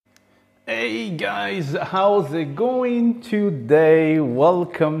Hey guys, how's it going today?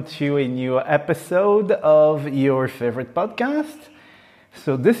 Welcome to a new episode of your favorite podcast.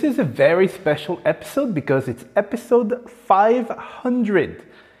 So, this is a very special episode because it's episode 500.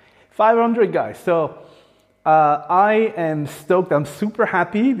 500, guys. So, I am stoked. I'm super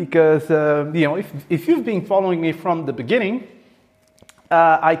happy because, if you've been following me from the beginning,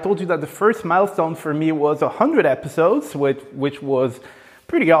 I told you that the first milestone for me was 100 episodes, which was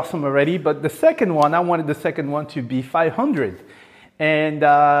pretty awesome already. But the second one, I wanted the second one to be 500, and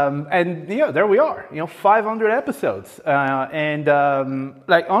there we are. 500 episodes,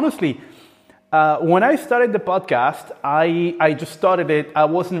 like honestly, when I started the podcast, I just started it. I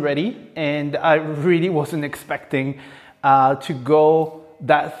wasn't ready, and I really wasn't expecting to go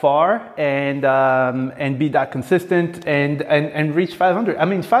that far and be that consistent and reach 500. I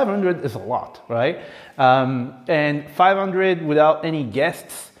mean, 500 is a lot, right? And 500 without any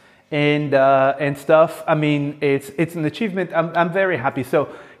guests and stuff. I mean, it's an achievement. I'm very happy. So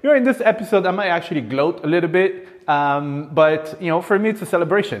in this episode, I might actually gloat a little bit, but for me, it's a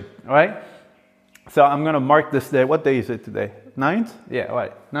celebration, all right? So I'm gonna mark this day. What day is it today? 9th? Yeah,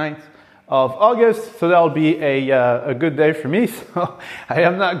 right. 9th of August. So that'll be a good day for me. So I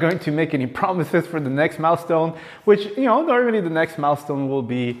am not going to make any promises for the next milestone, which normally the next milestone will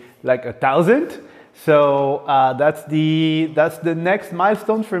be like 1,000. So that's the next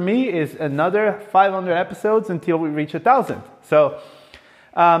milestone for me is another 500 episodes until we reach 1,000. So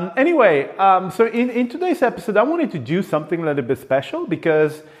anyway, so in today's episode, I wanted to do something a little bit special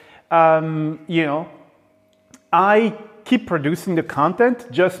because I keep producing the content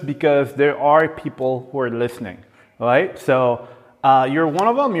just because there are people who are listening, right? So you're one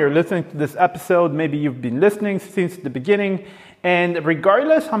of them, you're listening to this episode, maybe you've been listening since the beginning, and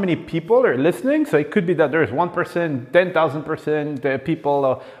regardless how many people are listening, so it could be that there's 1%, 10,000%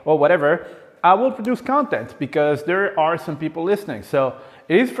 people or whatever, I will produce content because there are some people listening. So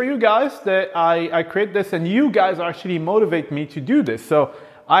it is for you guys that I create this, and you guys actually motivate me to do this. So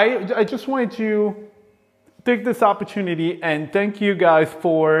I just wanted to take this opportunity and thank you guys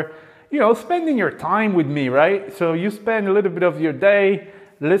for, spending your time with me, right? So you spend a little bit of your day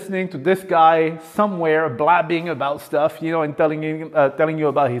listening to this guy somewhere blabbing about stuff, and telling you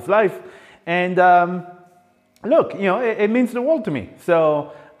about his life. And look, it means the world to me.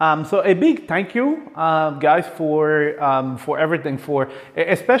 So so a big thank you, guys, for everything, for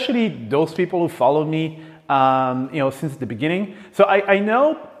especially those people who follow me since the beginning. So I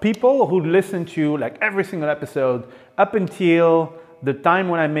know people who listen to like every single episode up until the time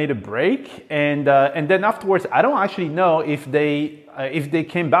when I made a break, and then afterwards, I don't actually know if they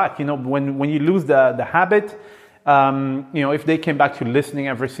came back. When you lose the habit, if they came back to listening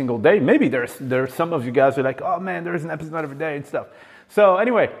every single day. Maybe there's some of you guys who are like, oh man, there's an episode every day and stuff. So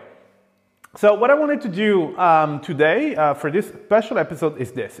anyway. So what I wanted to do today for this special episode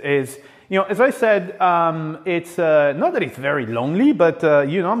is this. As I said, it's not that it's very lonely, but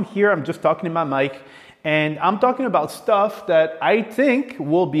I'm here, I'm just talking to my mic, and I'm talking about stuff that I think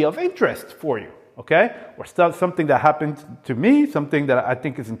will be of interest for you, okay? Or something that happened to me, something that I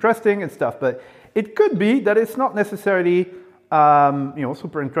think is interesting and stuff, but it could be that it's not necessarily,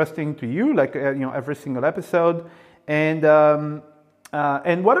 super interesting to you, like, every single episode. And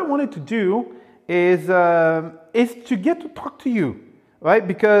what I wanted to do is to get to talk to you, right?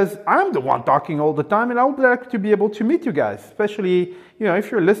 Because I'm the one talking all the time, and I would like to be able to meet you guys, especially,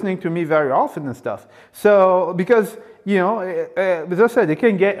 if you're listening to me very often and stuff. So, because, as I said, it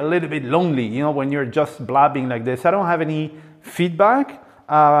can get a little bit lonely, when you're just blabbing like this. I don't have any feedback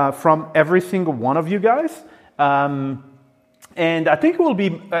from every single one of you guys. And I think it will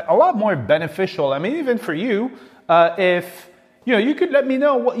be a lot more beneficial, I mean, even for you, if you could let me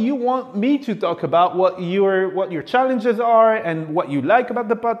know what you want me to talk about, what your challenges are, and what you like about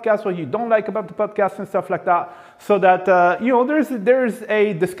the podcast, what you don't like about the podcast, and stuff like that. So that there's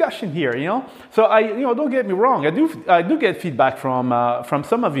a discussion here. So don't get me wrong. I do get feedback from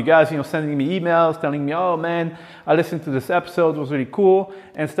some of you guys. Sending me emails, telling me, oh man, I listened to this episode, it was really cool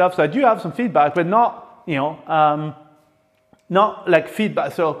and stuff. So I do have some feedback, but not not like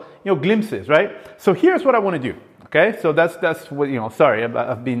feedback. So glimpses, right? So here's what I want to do. Okay, so that's what Sorry,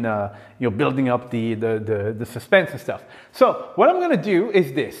 I've been building up the suspense and stuff. So what I'm gonna do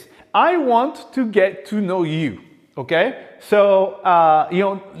is this. I want to get to know you. Okay, so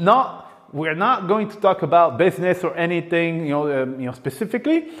we're not going to talk about business or anything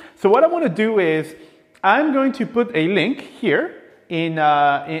specifically. So what I want to do is I'm going to put a link here in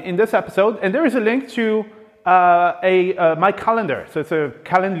this episode, and there is a link to my calendar. So it's a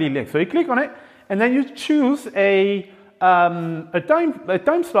Calendly link. So you click on it. And then you choose a a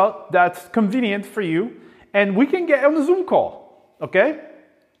time slot that's convenient for you, and we can get on a Zoom call, okay?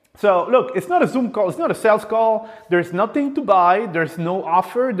 So look, it's not a Zoom call, it's not a sales call, there's nothing to buy, there's no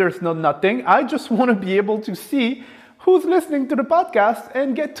offer, there's no nothing. I just want to be able to see who's listening to the podcast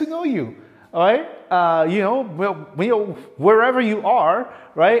and get to know you, all right? Wherever you are,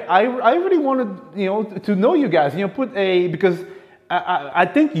 right? I really want to know you guys, because I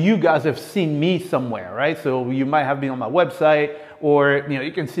think you guys have seen me somewhere, right? So you might have been on my website, or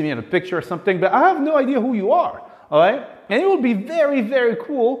you can see me in a picture or something, but I have no idea who you are, all right? And it would be very, very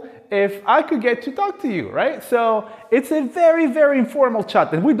cool if I could get to talk to you, right? So it's a very, very informal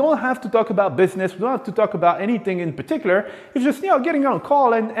chat, and we don't have to talk about business. We don't have to talk about anything in particular. It's just, getting on a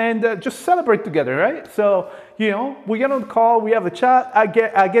call and just celebrate together, right? So, we get on a call, we have a chat. I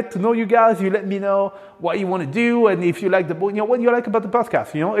get to know you guys. You let me know what you want to do, and if you like what you like about the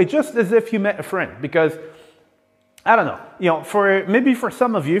podcast. It's just as if you met a friend, because I don't know, for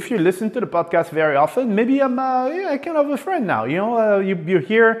some of you, if you listen to the podcast very often, maybe I'm kind of a friend now. You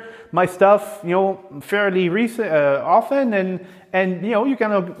hear my stuff, fairly often, and you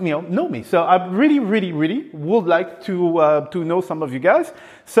kind of know me. So I really, really, really would like to know some of you guys.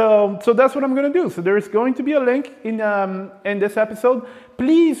 So that's what I'm going to do. So there's going to be a link in this episode.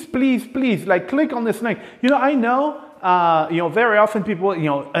 Please, please, please, click on this link. I know. Very often people,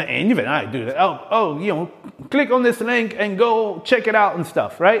 and even I do that. Click on this link and go check it out and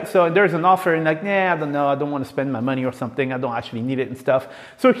stuff, right? So there's an offer and I don't know, I don't want to spend my money or something. I don't actually need it and stuff.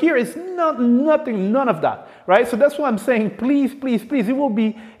 So here is none of that, right? So that's why I'm saying, please, please, please. It will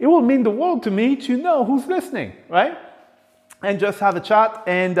mean the world to me to know who's listening, right? And just have a chat,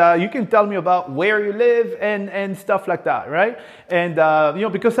 and you can tell me about where you live and stuff like that, right? And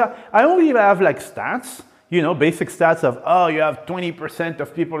because I only have stats. Basic stats of, you have 20%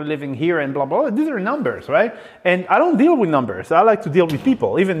 of people living here and blah, blah, blah. These are numbers, right? And I don't deal with numbers. I like to deal with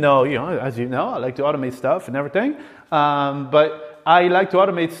people, even though, as you know, I like to automate stuff and everything. But I like to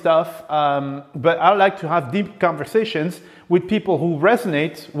automate stuff, but I like to have deep conversations with people who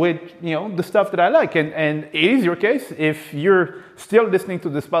resonate with, the stuff that I like. And it is your case. If you're still listening to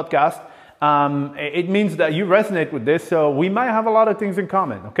this podcast, it means that you resonate with this. So we might have a lot of things in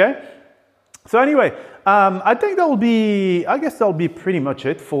common, okay? So anyway, I think that'll be pretty much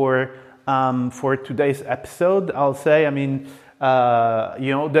it for today's episode. I'll say,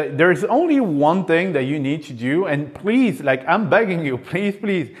 there's only one thing that you need to do, and please, I'm begging you,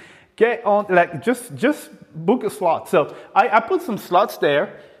 please get on, just book a slot. So I put some slots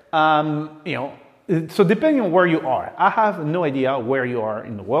there, so depending on where you are, I have no idea where you are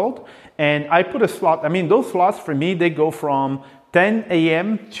in the world, and I put a slot. Those slots for me, they go from 10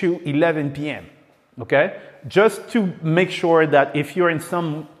 a.m. to 11 p.m., okay? Just to make sure that if you're in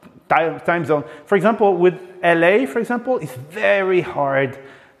some time zone, for example, with LA, for example, it's very hard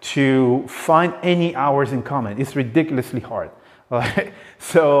to find any hours in common. It's ridiculously hard, right?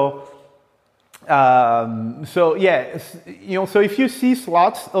 So if you see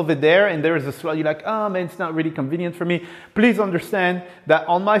slots over there and there is a slot, you're like, oh man, it's not really convenient for me. Please understand that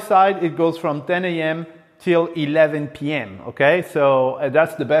on my side, it goes from 10 a.m. till 11 p.m. Okay, so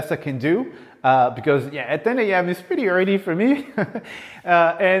that's the best I can do because at 10 a.m. is pretty early for me,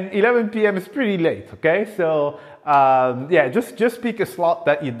 and 11 p.m. is pretty late. Okay, so just pick a slot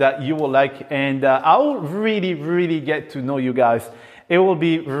that you will like, and I'll really get to know you guys. It will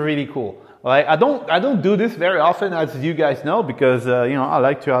be really cool. Right? I don't do this very often, as you guys know, because I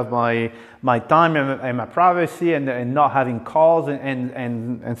like to have my time and my privacy and not having calls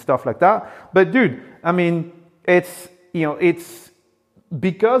and stuff like that. But dude, it's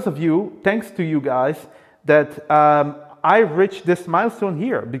because of you, thanks to you guys, that I reached this milestone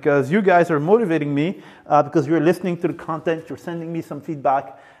here, because you guys are motivating me, because you're listening to the content, you're sending me some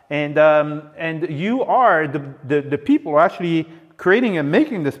feedback, and you are the people who are actually creating and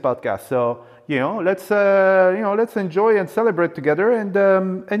making this podcast. So let's enjoy and celebrate together, and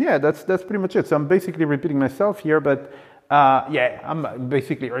that's pretty much it. So I'm basically repeating myself here, but I'm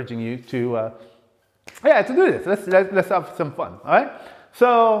basically urging you to do this. Let's have some fun. All right.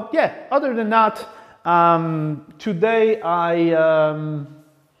 So other than that, today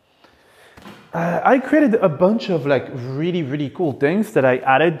I created a bunch of really cool things that I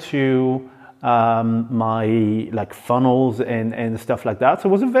added to my funnels and stuff like that. So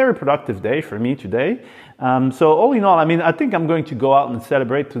it was a very productive day for me today. So all in all, I think I'm going to go out and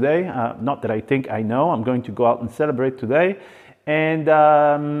celebrate today. Not that I think, I know I'm going to go out and celebrate today. And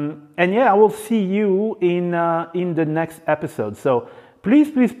I will see you in the next episode. So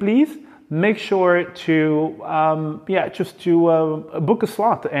please make sure to book a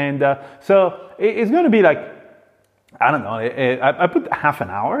slot. And so it's going to be I don't know. I put half an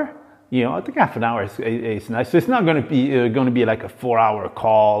hour. I think half an hour is nice. So it's not going to be like a 4-hour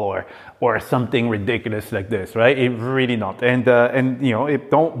call or something ridiculous like this, right? It really not. And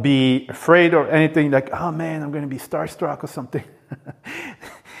don't be afraid or anything like, oh man, I'm going to be starstruck or something.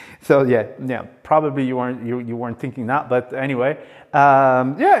 So yeah, probably you weren't thinking that, but anyway,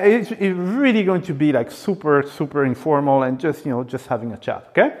 it's really going to be like super super informal and just having a chat.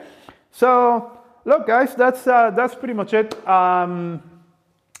 Okay, so look, guys, that's pretty much it.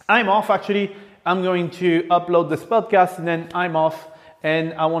 I'm off actually. I'm going to upload this podcast and then I'm off,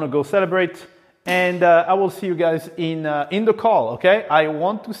 and I want to go celebrate. And I will see you guys in the call. Okay, I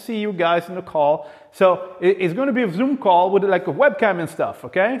want to see you guys in the call. So it's going to be a Zoom call with like a webcam and stuff.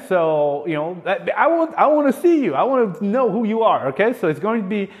 Okay, so I want to see you. I want to know who you are. Okay, so it's going to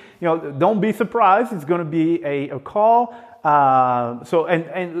be don't be surprised. It's going to be a call. So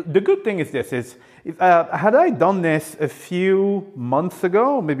the good thing is this is. Had I done this a few months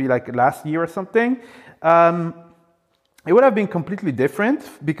ago, maybe like last year or something, it would have been completely different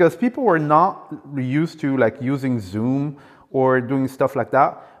because people were not used to like using Zoom or doing stuff like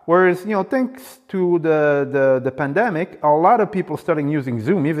that. Whereas, thanks to the pandemic, a lot of people starting using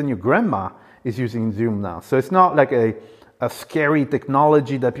Zoom. Even your grandma is using Zoom now. So it's not like a scary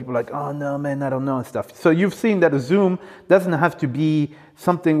technology that people are like, oh no, man, I don't know and stuff. So you've seen that a Zoom doesn't have to be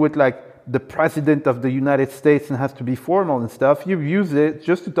something with like the president of the United States and has to be formal and stuff. You use it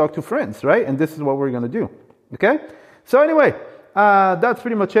just to talk to friends, right? And this is what we're going to do. Okay? So anyway, that's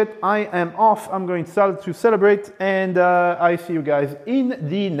pretty much it. I am off. I'm going to celebrate, and I see you guys in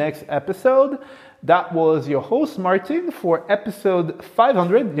the next episode. That was your host, Martin, for episode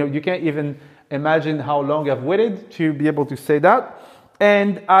 500. You can't even imagine how long I've waited to be able to say that.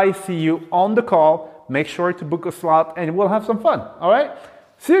 And I see you on the call. Make sure to book a slot, and we'll have some fun. All right?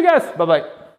 See you guys. Bye-bye.